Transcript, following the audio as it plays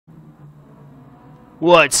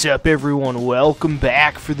What's up, everyone? Welcome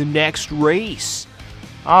back for the next race.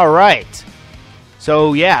 Alright.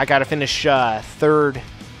 So, yeah, I gotta finish third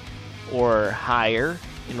or higher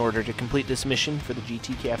in order to complete this mission for the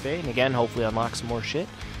GT Cafe. And again, hopefully unlock some more shit.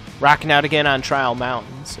 Rocking out again on Trial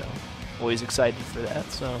Mountain, so always excited for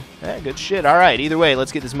that. So, yeah, good shit. Alright, either way,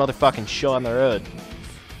 let's get this motherfucking show on the road.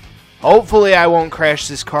 Hopefully I won't crash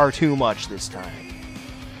this car too much this time.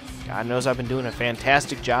 God knows I've been doing a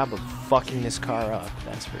fantastic job of fucking this car up,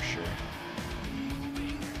 that's for sure.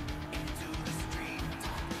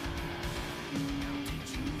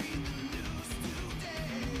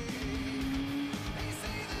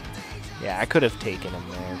 Yeah, I could have taken him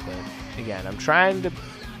there, but again, I'm trying to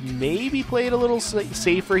maybe play it a little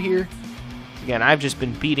safer here. Again, I've just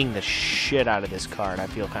been beating the shit out of this car, and I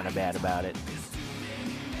feel kind of bad about it.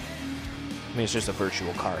 I mean, it's just a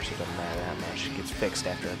virtual car, so it doesn't matter that much. It gets fixed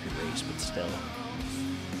after every race, but still.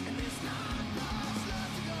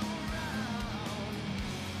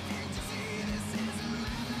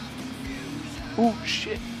 Ooh,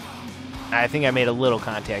 shit. I think I made a little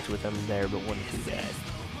contact with him there, but wasn't too bad.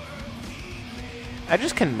 I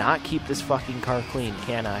just cannot keep this fucking car clean,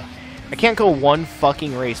 can I? I can't go one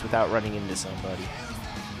fucking race without running into somebody.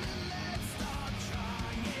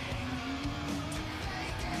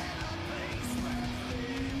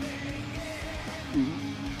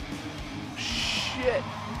 Shit.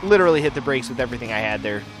 Literally hit the brakes with everything I had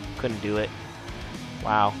there. Couldn't do it.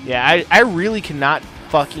 Wow. Yeah, I really cannot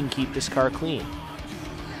fucking keep this car clean.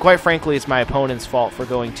 Quite frankly, it's my opponent's fault for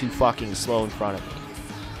going too fucking slow in front of me.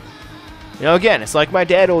 You know, again, it's like my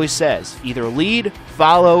dad always says. Either lead,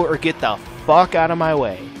 follow, or get the fuck out of my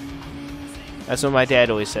way. That's what my dad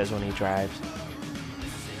always says when he drives.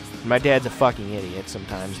 My dad's a fucking idiot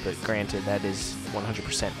sometimes, but granted, that is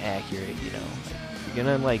 100% accurate, you know. If you're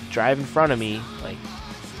gonna, like, drive in front of me, like,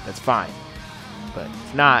 that's fine. But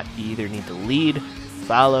if not, you either need to lead,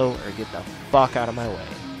 follow, or get the fuck out of my way.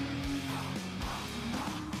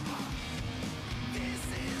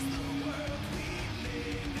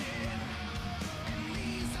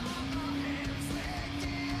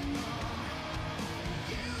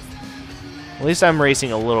 At least I'm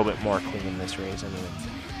racing a little bit more clean this race. I mean,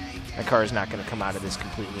 my car is not going to come out of this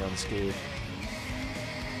completely unscathed.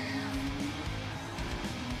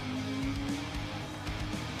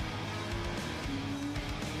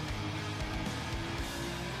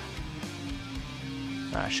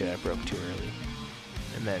 Ah, shit, I broke too early.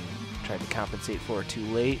 And then tried to compensate for it too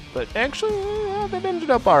late. But actually, that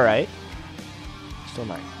ended up alright. Still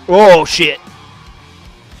not. Oh, shit!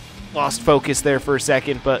 Lost focus there for a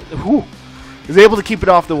second, but whew, I was able to keep it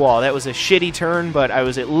off the wall. That was a shitty turn, but I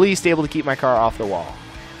was at least able to keep my car off the wall.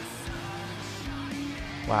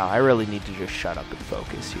 Wow, I really need to just shut up and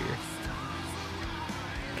focus here.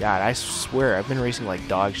 God, I swear, I've been racing like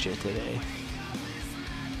dog shit today.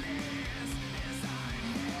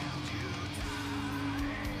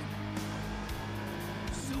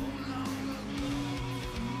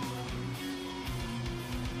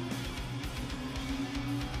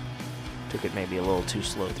 Took it maybe a little too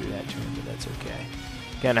slow through that turn, but that's okay.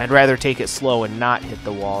 Again, I'd rather take it slow and not hit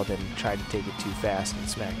the wall than try to take it too fast and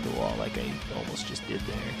smack the wall like I almost just did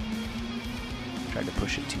there. Tried to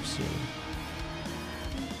push it too soon.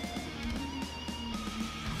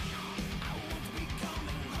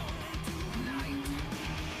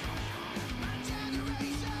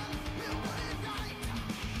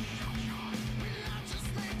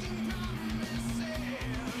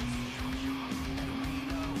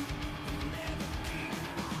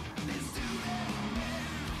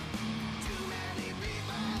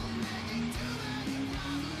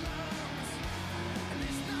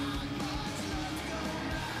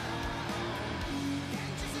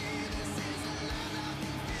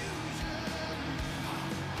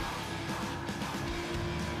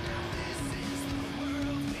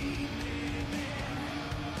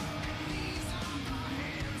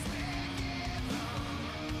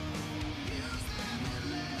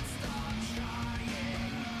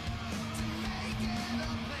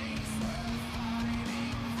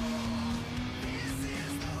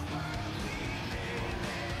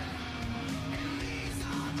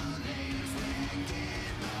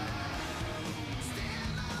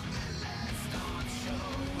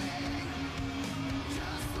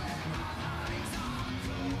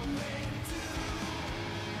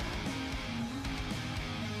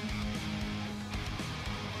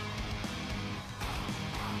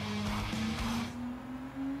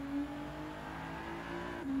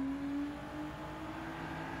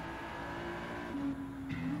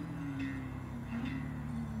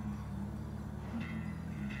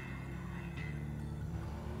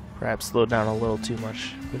 Perhaps slowed down a little too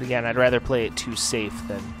much. But again, I'd rather play it too safe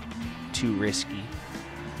than too risky.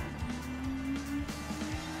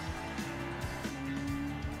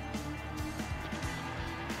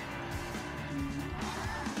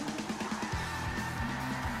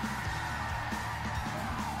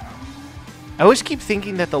 I always keep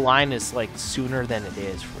thinking that the line is like sooner than it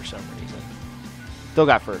is for some reason. Still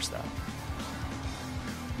got first though.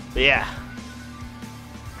 But yeah.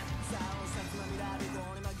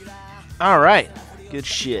 Alright. Good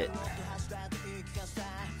shit.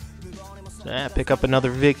 So yeah, pick up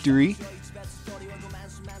another victory.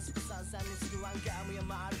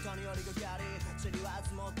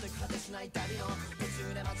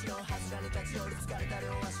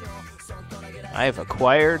 I have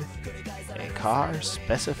acquired a car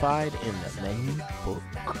specified in the menu book.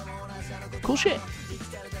 Cool shit.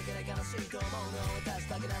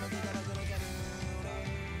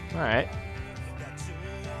 Alright.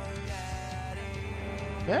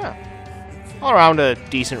 Yeah. All around a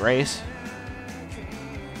decent race.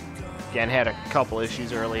 Again, had a couple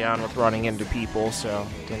issues early on with running into people, so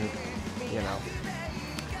didn't, you know,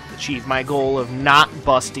 achieve my goal of not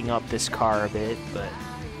busting up this car a bit, but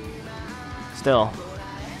still.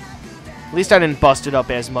 At least I didn't bust it up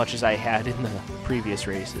as much as I had in the previous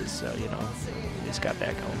races, so, you know, at least got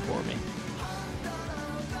that going for me.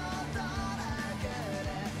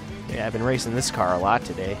 Yeah, I've been racing this car a lot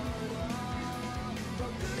today.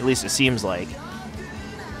 At least it seems like.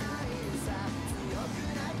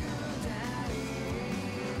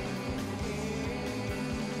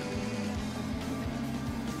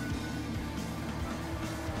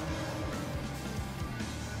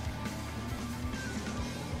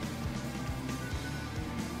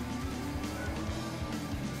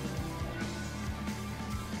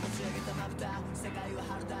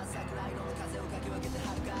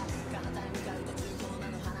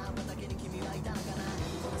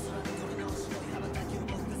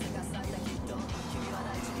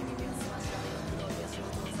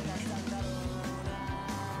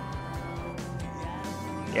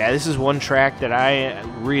 Yeah, this is one track that I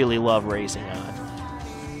really love racing on.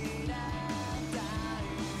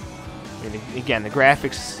 I mean, again, the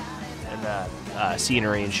graphics and the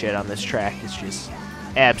scenery and shit on this track is just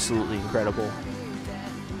absolutely incredible.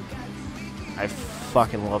 I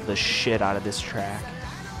fucking love the shit out of this track.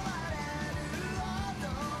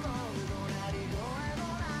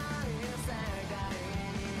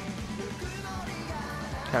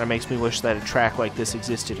 Kind of makes me wish that a track like this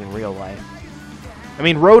existed in real life. I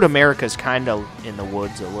mean, Road America's kind of in the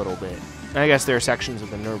woods a little bit. And I guess there are sections of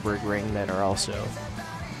the Nürburgring that are also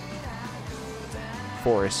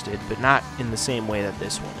forested, but not in the same way that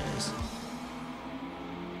this one is.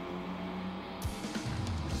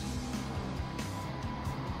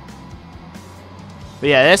 But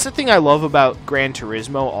yeah, that's the thing I love about Gran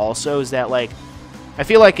Turismo also, is that, like, I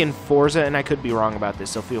feel like in Forza, and I could be wrong about this,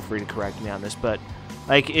 so feel free to correct me on this, but,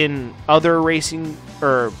 like, in other racing,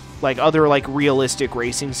 or like other like realistic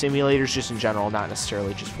racing simulators just in general, not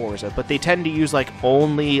necessarily just Forza, but they tend to use like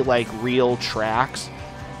only like real tracks,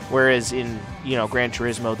 whereas in, you know, Gran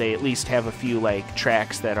Turismo they at least have a few like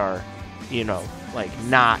tracks that are, you know, like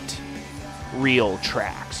not real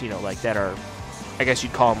tracks, you know, like that are, I guess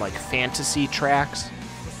you'd call them like fantasy tracks.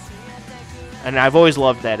 And I've always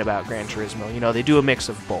loved that about Gran Turismo. You know, they do a mix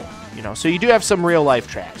of both, you know, so you do have some real life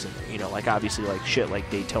tracks in there, you know, like obviously like shit like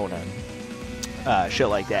Daytona and shit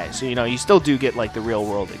like that. So, you know, you still do get like the real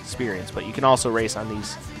world experience, but you can also race on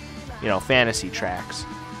these, you know, fantasy tracks.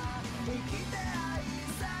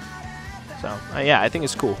 So, yeah, I think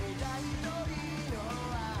it's cool.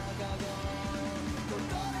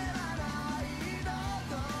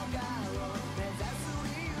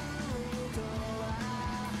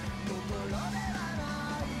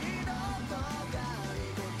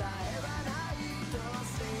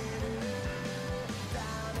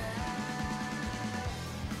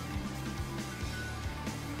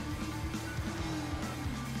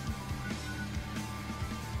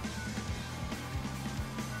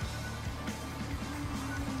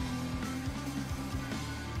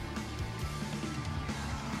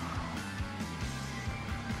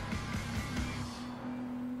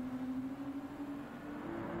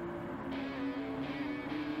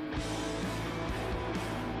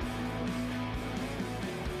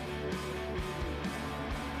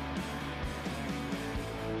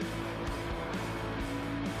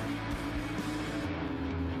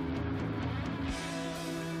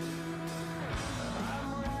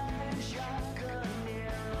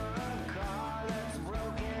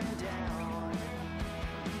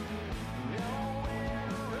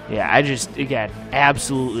 Yeah, I just, again,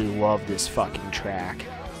 absolutely love this fucking track.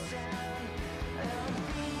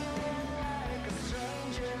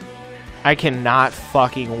 I cannot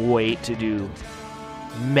fucking wait to do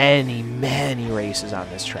many, many races on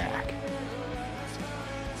this track.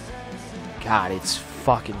 God, it's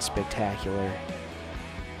fucking spectacular.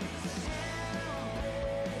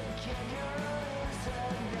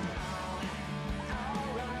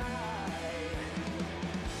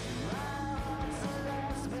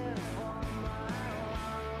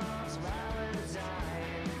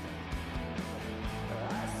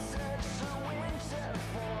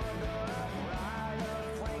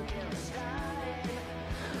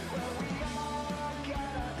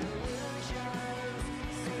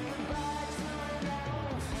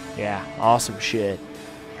 Yeah, awesome shit.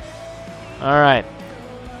 Alright.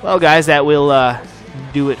 Well, guys, that will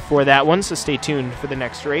do it for that one, so stay tuned for the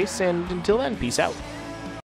next race, and until then, peace out.